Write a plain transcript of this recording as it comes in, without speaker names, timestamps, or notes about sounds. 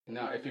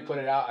No, if you put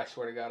it out, I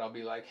swear to God, I'll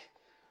be like,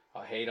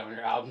 I'll hate on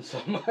your album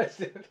so much,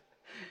 dude.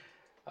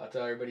 I'll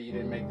tell everybody you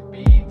didn't make the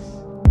beats.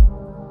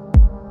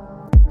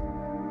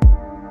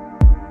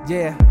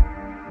 Yeah.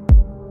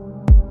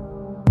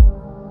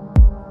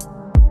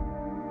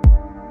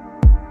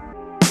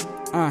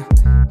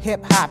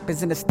 Hip-hop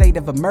is in a state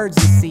of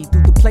emergency.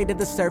 Through the plate of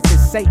the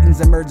surface,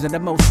 Satan's emerging. The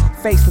most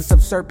faceless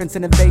of serpents,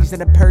 an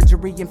invasion of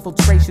perjury,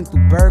 infiltration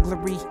through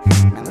burglary.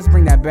 Man, let's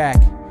bring that back.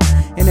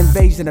 An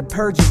invasion of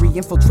perjury,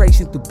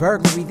 infiltration through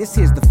burglary. This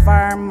here's the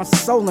fire in my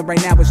soul, and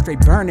right now it's straight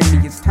burning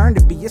me. It's turned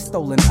to be a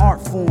stolen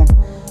art form,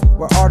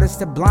 where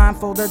artists are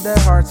blindfolded, their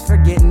hearts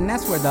forgetting.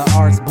 That's where the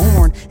art's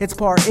born. It's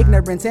part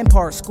ignorance and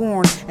part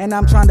scorn, and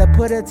I'm trying to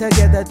put it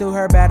together through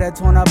her battered,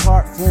 torn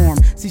apart form.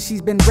 See,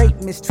 she's been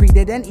raped,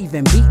 mistreated, and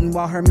even beaten,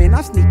 while her men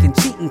are sneaking,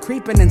 cheating,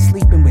 creeping, and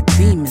sleeping with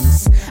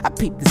demons. I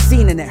peeped the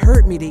scene and it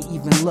hurt me to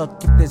even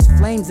look. If there's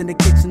flames in the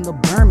kitchen, they'll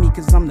burn me,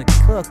 cause I'm the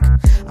cook.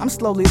 I'm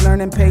slowly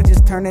learning, pages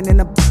turning in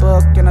a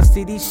book, and I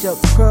see these shook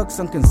crooks,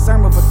 I'm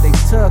concerned with what they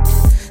took.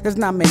 There's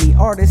not many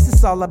artists,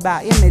 it's all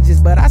about images,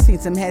 but I seen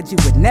some heads you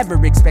would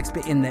never expect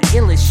spitting the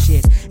illest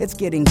shit. It's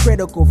getting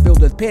critical,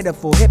 filled with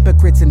pitiful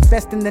hypocrites,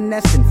 infesting the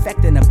nest,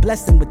 infecting a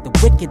blessing with the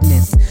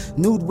wickedness.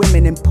 Nude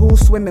women in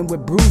pools swimming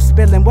with brews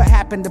spilling. What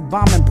happened to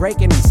bombing,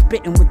 breaking, and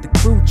spitting with the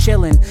crew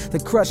chilling? The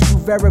crushed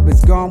Ruvera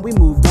is gone, we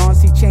moved on.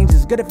 See, change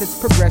is good if it's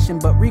progression,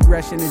 but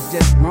regression is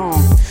just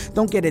wrong.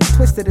 Don't get it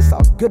twisted, it's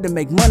all good to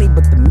make money,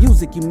 but the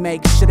music you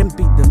make shouldn't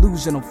be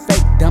delusional,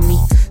 fake dummy.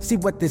 See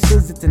what this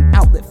is, it's an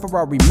outlet for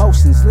our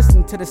emotions.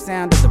 Listen to the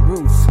sound of the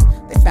roots,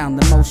 they found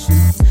the motion.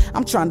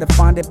 I'm trying to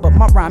find it, but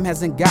my rhyme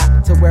hasn't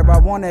got to where I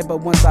want it.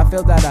 But once I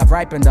feel that I've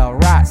ripened, I'll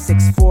rot.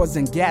 6'4s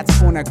and gats,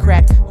 corner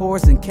crack,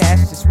 whores and cash.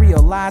 Just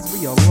realize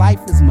real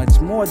life is much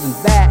more than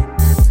that.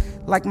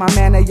 Like my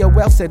man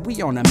AOL said,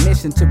 we on a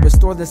mission to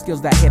restore the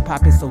skills that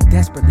hip-hop is so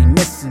desperately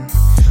missing.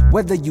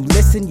 Whether you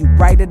listen, you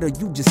write it, or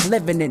you just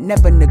living it,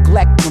 never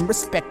neglect when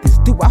respect is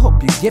due, I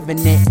hope you're giving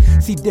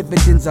it. See,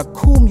 dividends are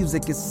cool,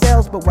 music is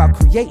sales, but while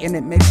creating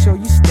it, make sure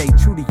you stay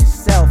true to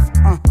yourself.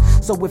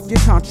 So if your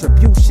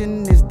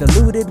contribution is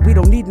diluted, we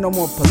don't need no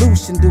more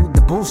pollution, dude,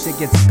 the bullshit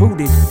gets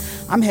booted.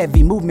 I'm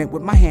heavy movement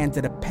with my hand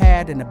to the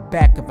pad in the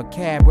back of a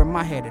cab, where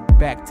my headed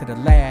back to the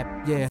lab, yeah.